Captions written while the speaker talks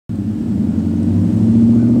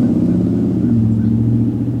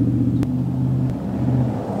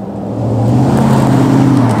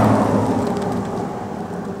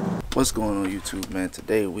and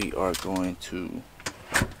today we are going to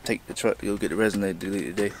take the truck to go get the resonator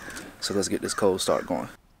deleted today. So let's get this cold start going.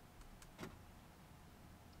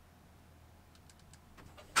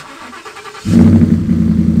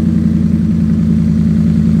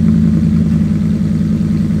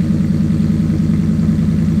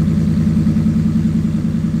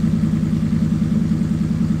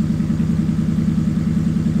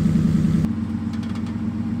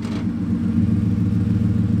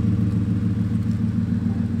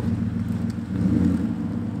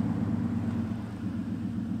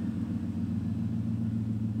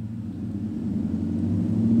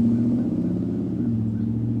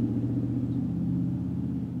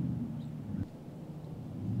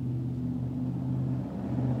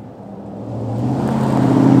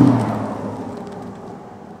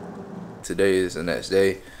 Today is the next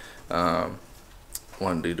day.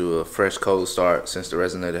 Wanted to do a fresh cold start since the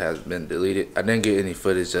resonator has been deleted. I didn't get any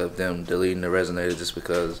footage of them deleting the resonator just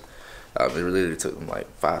because it literally took them like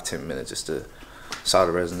 5-10 minutes just to saw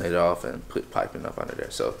the resonator off and put piping up under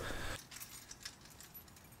there. So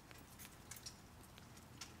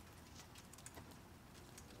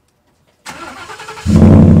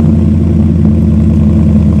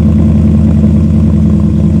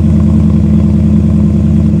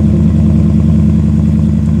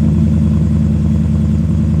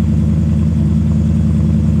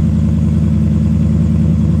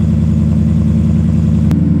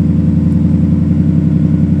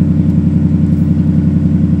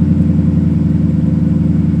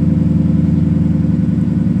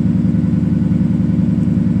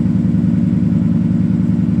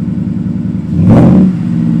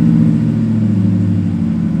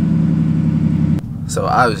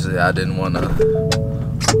obviously I didn't want to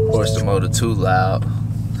horse the motor too loud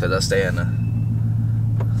because I stay in a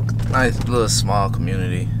nice little small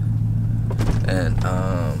community, and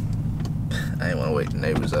I didn't want to wake the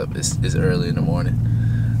neighbors up. It's early in the morning,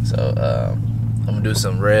 so I'm gonna do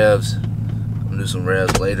some revs. I'm gonna do some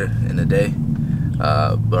revs later in the day,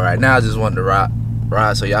 but right now I just wanted to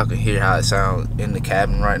ride so y'all can hear how it sounds in the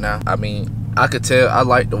cabin right now. I mean, I could tell I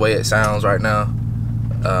like the way it sounds right now.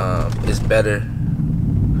 It's better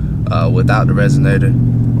without the resonator.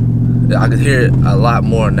 I could hear it a lot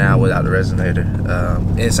more now without the resonator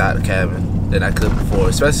inside the cabin than I could before,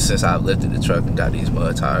 especially since I've lifted the truck and got these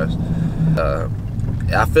mud tires.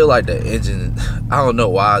 I feel like the engine, I don't know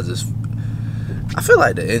why, I feel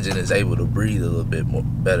like the engine is able to breathe a little bit more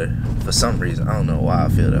better for some reason. I don't know why I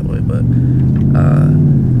feel that way, but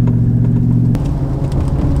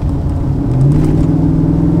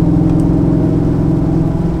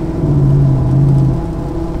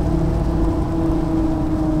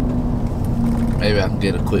maybe I can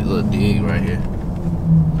get a quick little dig right here.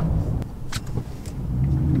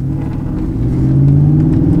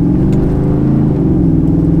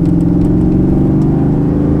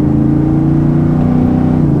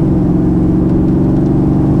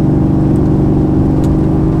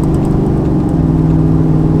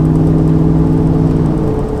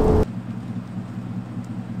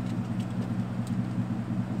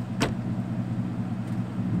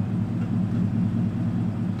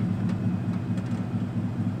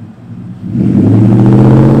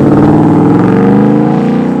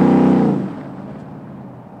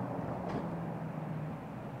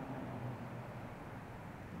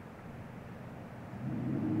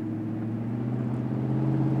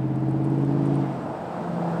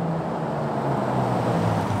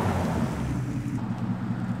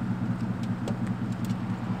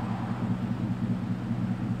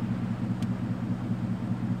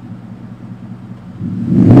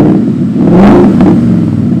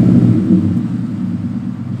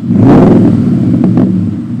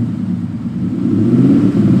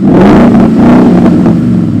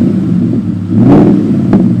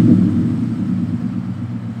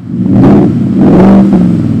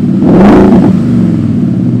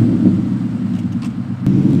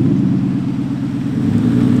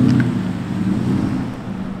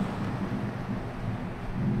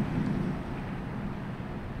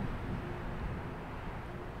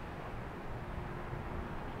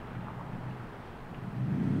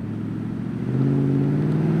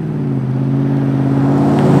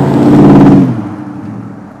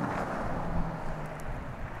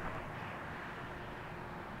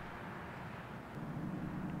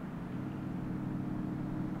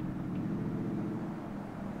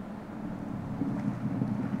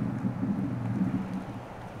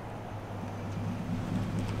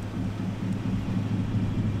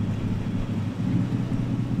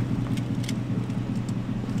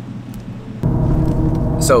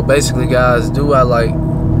 So basically, guys, do I like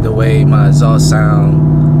the way my exhaust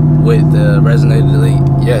sound with the Resonator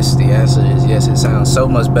Delete? Yes, the answer is yes. It sounds so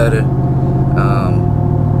much better.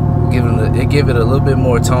 Give it a little bit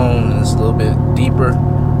more tone, and it's a little bit deeper,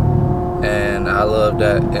 and I love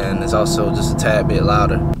that. And it's also just a tad bit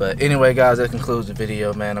louder. But anyway, guys, that concludes the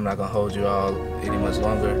video, man. I'm not gonna hold you all any much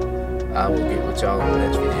longer. I will get with y'all in the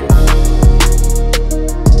next video.